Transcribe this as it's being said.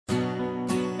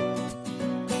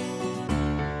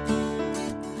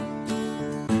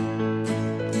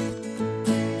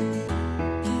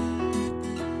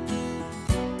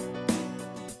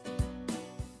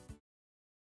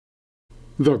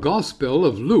The Gospel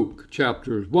of Luke,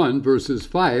 chapter 1, verses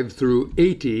 5 through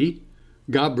 80,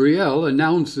 Gabriel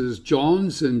announces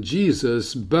John's and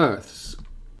Jesus' births.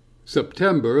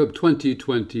 September of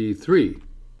 2023.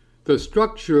 The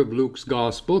structure of Luke's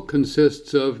Gospel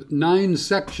consists of 9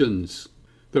 sections: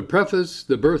 the preface,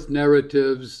 the birth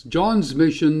narratives, John's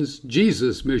missions,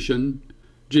 Jesus' mission,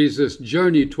 Jesus'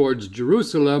 journey towards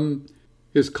Jerusalem,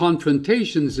 his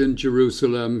confrontations in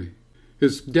Jerusalem,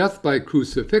 his death by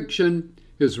crucifixion,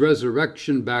 his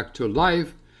resurrection back to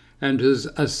life, and his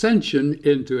ascension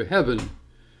into heaven.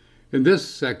 In this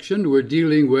section, we're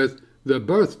dealing with the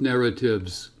birth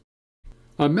narratives.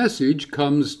 A message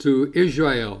comes to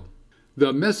Israel.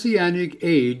 The Messianic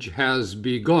age has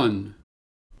begun.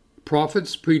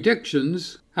 Prophets'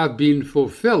 predictions have been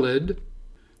fulfilled.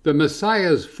 The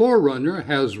Messiah's forerunner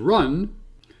has run,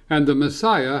 and the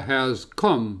Messiah has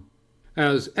come,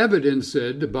 as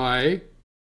evidenced by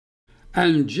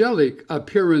angelic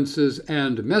appearances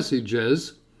and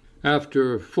messages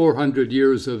after 400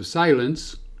 years of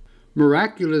silence,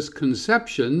 miraculous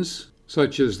conceptions,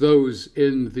 such as those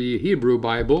in the Hebrew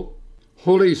Bible,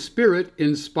 Holy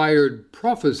Spirit-inspired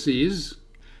prophecies,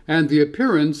 and the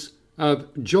appearance of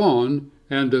John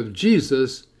and of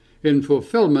Jesus in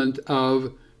fulfillment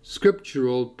of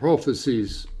scriptural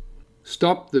prophecies.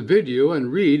 Stop the video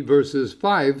and read verses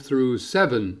 5 through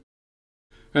 7.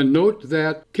 And note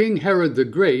that King Herod the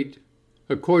Great,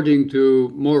 according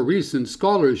to more recent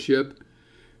scholarship,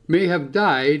 may have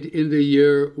died in the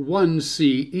year 1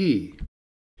 CE,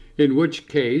 in which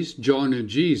case John and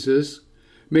Jesus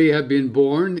may have been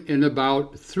born in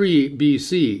about 3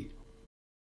 BC.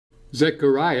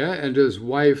 Zechariah and his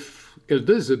wife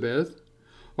Elizabeth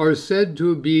are said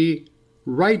to be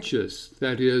righteous,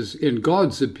 that is, in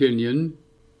God's opinion,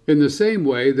 in the same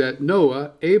way that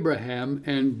Noah, Abraham,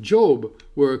 and Job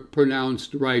were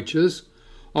pronounced righteous,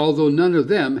 although none of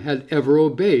them had ever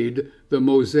obeyed the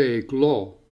Mosaic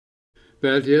law.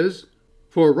 That is,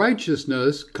 for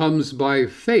righteousness comes by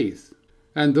faith,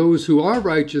 and those who are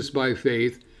righteous by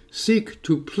faith seek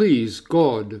to please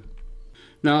God.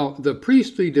 Now, the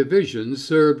priestly division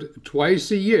served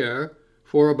twice a year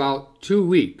for about 2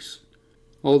 weeks,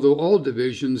 although all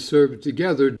divisions served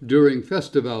together during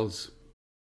festivals.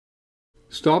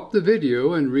 Stop the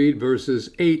video and read verses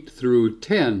 8 through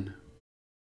 10.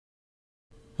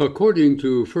 According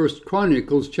to 1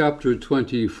 Chronicles chapter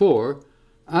 24,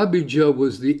 Abijah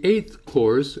was the 8th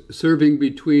course, serving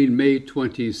between May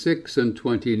 26 and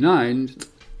 29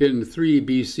 in 3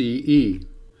 BCE.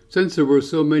 Since there were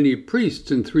so many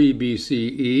priests in 3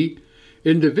 BCE,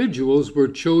 individuals were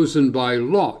chosen by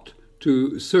lot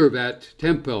to serve at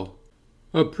temple.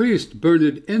 A priest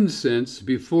burned incense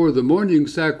before the morning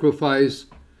sacrifice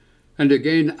and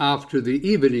again after the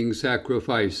evening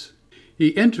sacrifice.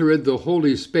 He entered the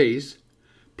holy space,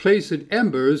 placed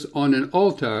embers on an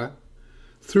altar,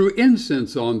 threw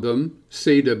incense on them,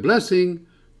 said a blessing,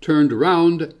 turned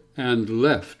round, and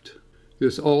left.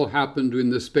 This all happened in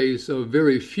the space of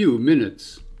very few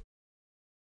minutes.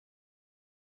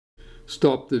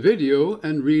 Stop the video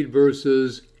and read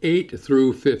verses 8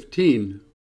 through 15.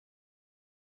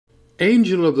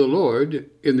 Angel of the Lord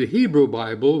in the Hebrew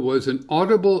Bible was an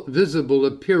audible, visible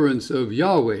appearance of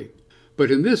Yahweh,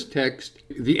 but in this text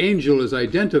the angel is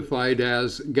identified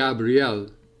as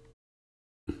Gabriel.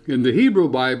 In the Hebrew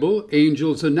Bible,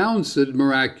 angels announced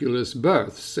miraculous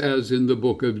births, as in the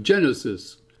book of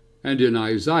Genesis and in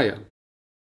Isaiah.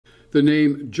 The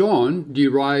name John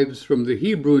derives from the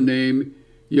Hebrew name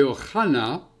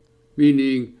Yochanan,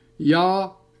 meaning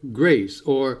Yah, grace,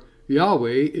 or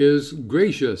Yahweh is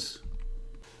gracious.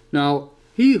 Now,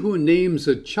 he who names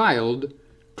a child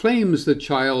claims the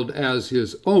child as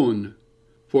his own,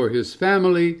 for his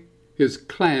family, his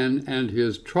clan, and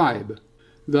his tribe.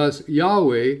 Thus,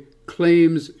 Yahweh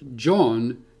claims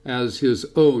John as his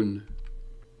own.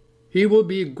 He will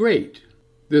be great.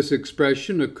 This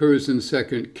expression occurs in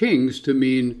 2 Kings to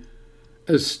mean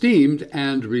esteemed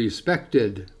and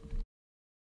respected.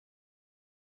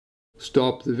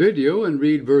 Stop the video and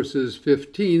read verses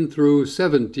 15 through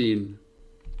 17.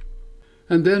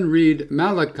 And then read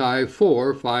Malachi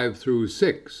 4, 5 through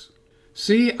 6.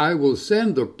 See, I will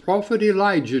send the prophet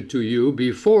Elijah to you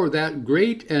before that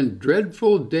great and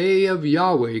dreadful day of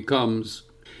Yahweh comes.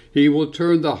 He will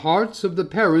turn the hearts of the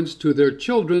parents to their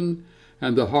children,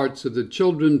 and the hearts of the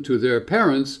children to their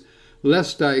parents,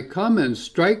 lest I come and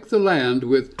strike the land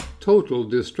with total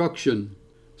destruction.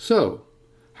 So,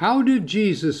 how did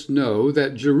Jesus know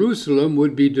that Jerusalem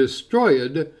would be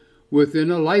destroyed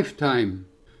within a lifetime?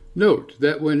 Note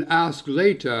that when asked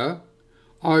later,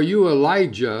 "Are you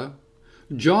Elijah?"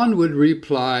 John would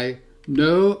reply,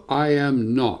 "No, I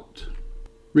am not."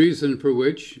 reason for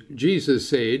which Jesus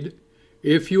said,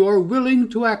 "If you are willing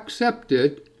to accept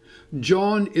it,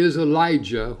 John is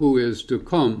Elijah who is to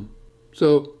come."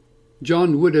 So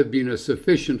John would have been a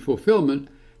sufficient fulfillment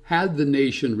had the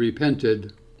nation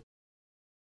repented.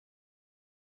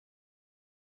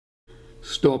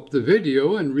 Stop the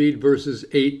video and read verses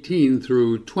 18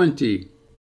 through 20.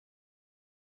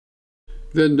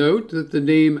 Then note that the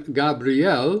name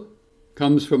Gabriel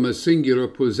comes from a singular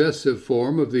possessive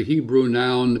form of the Hebrew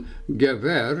noun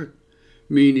gever,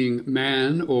 meaning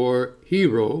man or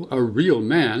hero, a real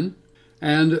man,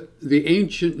 and the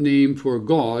ancient name for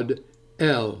God,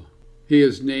 El. He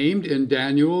is named in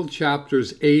Daniel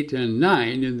chapters 8 and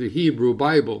 9 in the Hebrew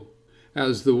Bible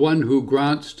as the one who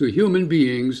grants to human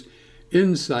beings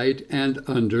insight and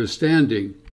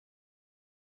understanding.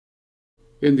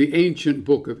 In the ancient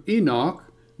book of Enoch,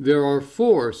 there are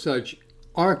 4 such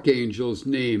archangels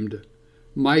named: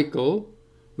 Michael,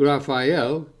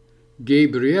 Raphael,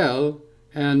 Gabriel,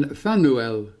 and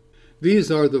Phanuel. These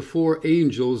are the 4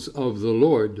 angels of the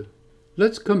Lord.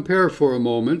 Let's compare for a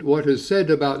moment what is said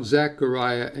about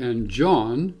Zechariah and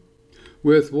John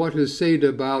with what is said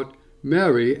about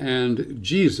Mary and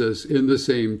Jesus in the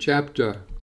same chapter.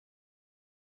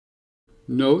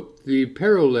 Note the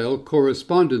parallel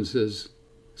correspondences.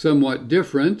 Somewhat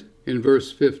different, in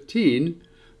verse 15,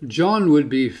 John would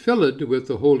be filled with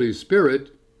the Holy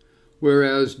Spirit,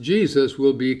 whereas Jesus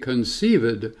will be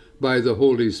conceived by the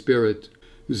Holy Spirit.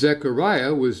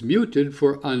 Zechariah was muted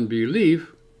for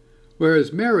unbelief,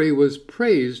 whereas Mary was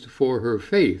praised for her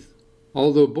faith.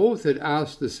 Although both had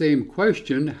asked the same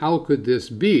question, how could this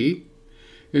be?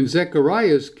 In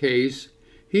Zechariah's case,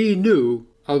 he knew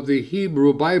of the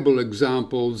Hebrew Bible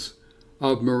examples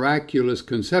of miraculous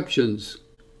conceptions,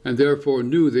 and therefore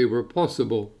knew they were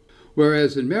possible.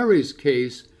 Whereas in Mary's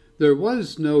case, there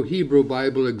was no Hebrew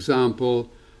Bible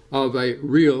example of a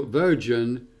real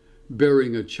virgin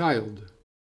bearing a child.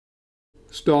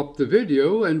 Stop the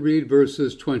video and read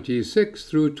verses 26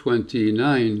 through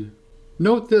 29.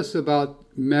 Note this about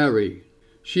Mary.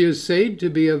 She is said to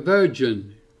be a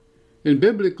virgin. In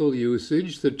biblical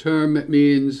usage, the term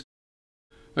means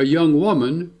a young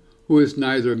woman who is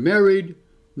neither married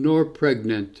nor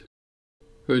pregnant.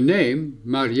 Her name,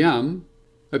 Maryam,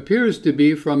 appears to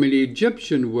be from an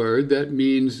Egyptian word that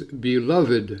means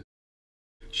beloved.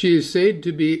 She is said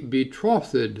to be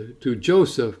betrothed to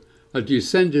Joseph, a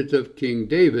descendant of King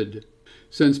David.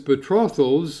 Since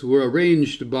betrothals were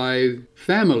arranged by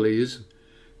families,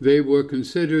 they were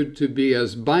considered to be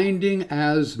as binding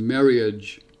as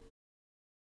marriage.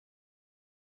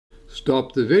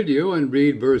 Stop the video and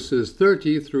read verses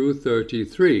 30 through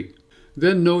 33.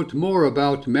 Then note more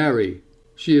about Mary.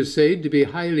 She is said to be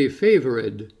highly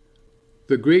favored.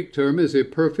 The Greek term is a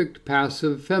perfect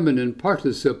passive feminine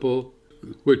participle,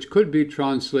 which could be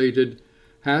translated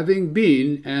having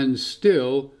been and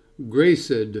still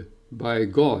graced by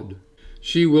God.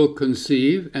 She will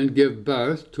conceive and give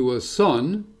birth to a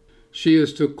son. She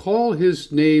is to call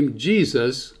his name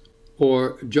Jesus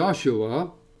or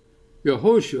Joshua,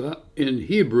 Yehoshua in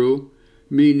Hebrew,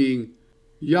 meaning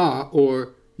Yah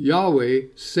or Yahweh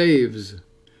saves.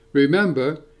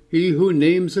 Remember, he who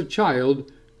names a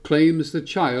child claims the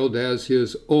child as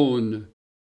his own.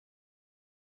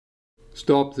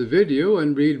 Stop the video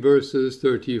and read verses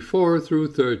 34 through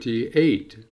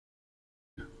 38.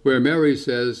 Where Mary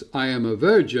says, "I am a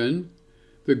virgin,"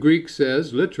 the Greek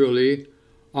says literally,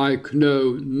 "I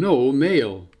know no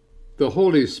male." The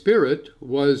Holy Spirit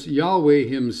was Yahweh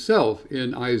himself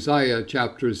in Isaiah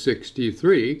chapter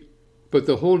 63, but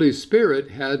the Holy Spirit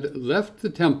had left the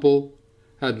temple,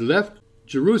 had left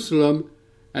Jerusalem,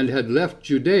 and had left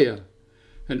Judea,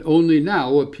 and only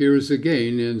now appears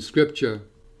again in Scripture.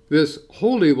 This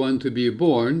Holy One to be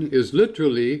born is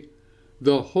literally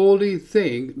the holy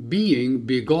thing being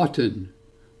begotten,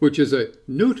 which is a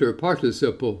neuter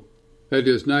participle, that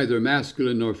is neither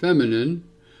masculine nor feminine,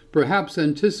 perhaps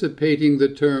anticipating the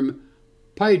term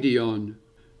paidion,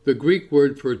 the Greek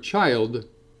word for child,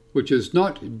 which is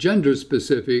not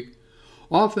gender-specific,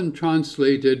 often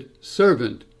translated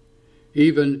servant,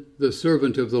 even the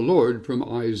servant of the Lord from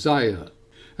Isaiah.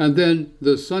 And then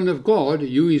the Son of God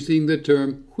using the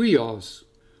term huios,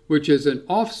 which is an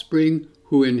offspring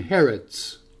who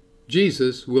inherits.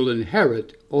 Jesus will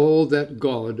inherit all that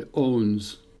God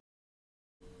owns.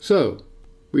 So,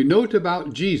 we note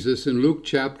about Jesus in Luke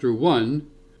chapter 1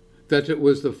 that it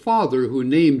was the Father who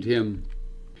named him.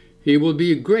 He will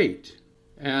be great,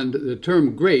 and the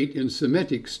term great in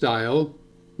Semitic style,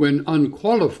 when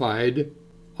unqualified,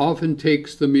 often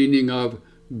takes the meaning of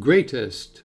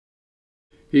greatest.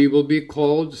 He will be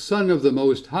called Son of the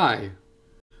Most High,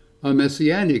 a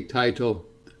messianic title,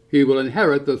 He will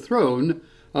inherit the throne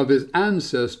of his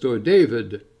ancestor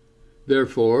David,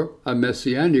 therefore a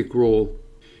messianic role.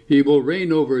 He will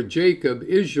reign over Jacob,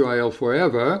 Israel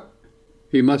forever.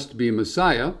 He must be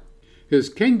Messiah. His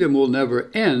kingdom will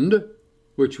never end,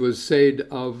 which was said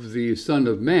of the Son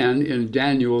of Man in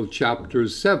Daniel chapter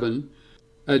 7,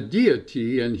 a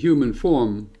deity in human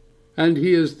form. And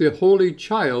he is the holy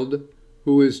child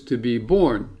who is to be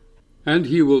born, and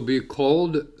he will be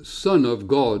called Son of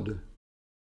God.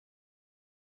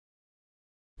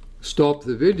 Stop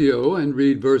the video and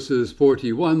read verses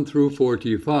 41 through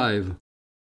 45.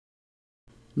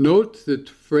 Note that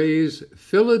phrase,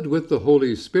 filled with the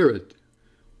Holy Spirit.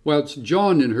 Whilst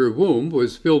John in her womb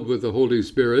was filled with the Holy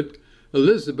Spirit,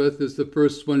 Elizabeth is the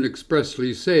first one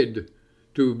expressly said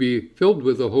to be filled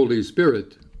with the Holy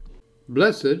Spirit.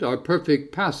 Blessed are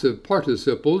perfect passive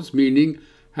participles, meaning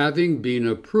having been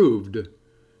approved.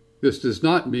 This does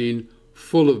not mean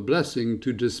full of blessing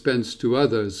to dispense to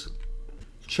others.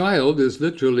 Child is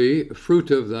literally fruit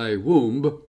of thy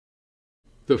womb.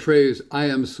 The phrase, I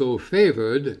am so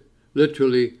favored,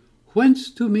 literally, whence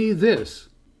to me this,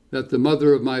 that the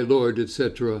mother of my Lord,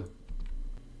 etc.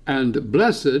 And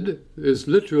blessed is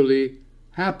literally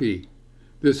happy.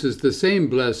 This is the same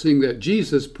blessing that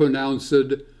Jesus pronounced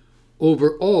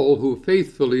over all who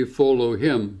faithfully follow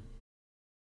him.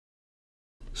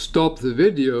 Stop the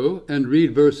video and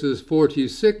read verses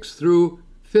 46 through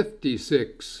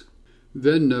 56.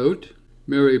 Then note,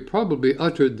 Mary probably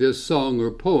uttered this song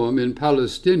or poem in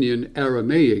Palestinian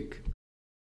Aramaic.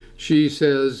 She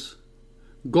says,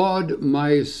 God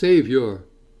my Savior,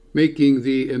 making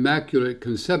the Immaculate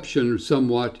Conception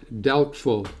somewhat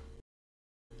doubtful.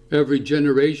 Every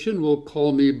generation will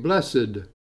call me blessed.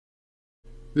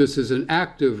 This is an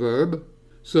active verb,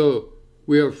 so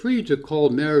we are free to call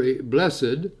Mary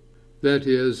blessed, that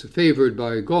is, favored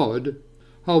by God.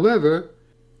 However,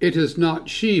 it is not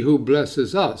she who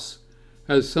blesses us,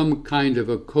 as some kind of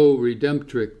a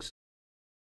co-redemptrix.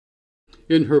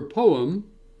 In her poem,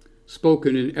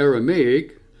 spoken in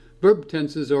Aramaic, verb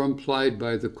tenses are implied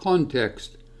by the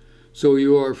context, so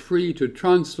you are free to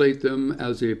translate them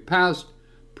as a past,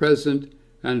 present,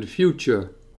 and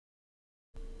future.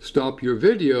 Stop your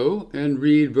video and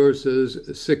read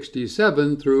verses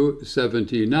 67 through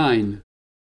 79.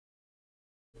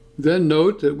 Then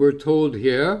note that we're told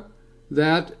here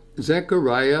that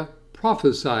Zechariah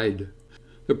prophesied.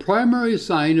 The primary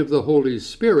sign of the Holy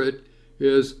Spirit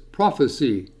is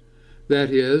prophecy, that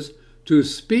is, to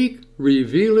speak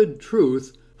revealed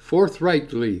truth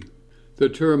forthrightly. The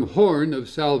term horn of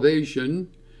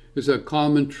salvation is a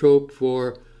common trope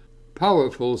for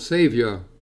powerful Savior.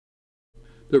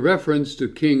 The reference to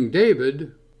King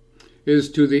David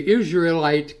is to the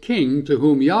Israelite king to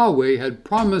whom Yahweh had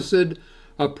promised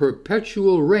a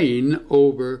perpetual reign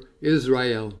over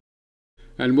Israel.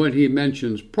 And when he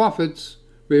mentions prophets,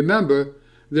 remember,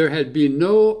 there had been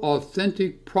no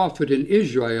authentic prophet in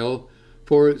Israel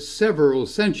for several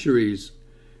centuries,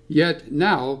 yet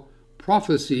now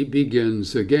prophecy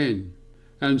begins again.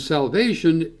 And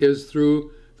salvation is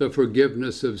through the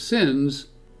forgiveness of sins,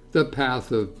 the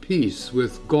path of peace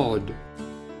with God.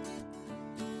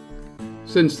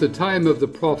 Since the time of the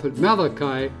prophet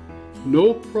Malachi,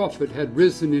 no prophet had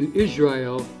risen in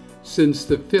Israel since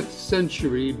the 5th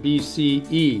century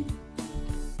BCE.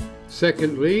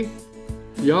 Secondly,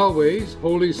 Yahweh's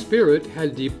Holy Spirit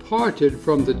had departed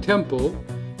from the temple,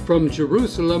 from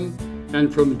Jerusalem,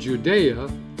 and from Judea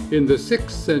in the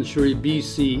 6th century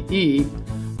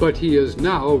BCE, but he is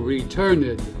now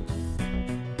returned.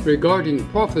 Regarding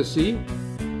prophecy,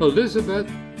 Elizabeth,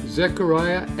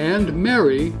 Zechariah, and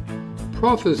Mary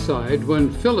prophesied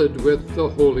when filled with the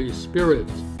Holy Spirit.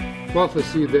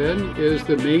 Prophecy, then, is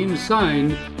the main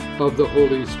sign of the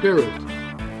Holy Spirit.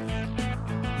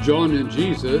 John and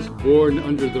Jesus, born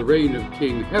under the reign of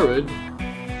King Herod,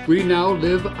 we now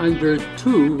live under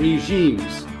two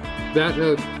regimes, that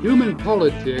of human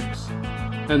politics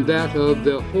and that of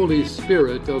the Holy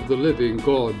Spirit of the living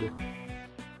God.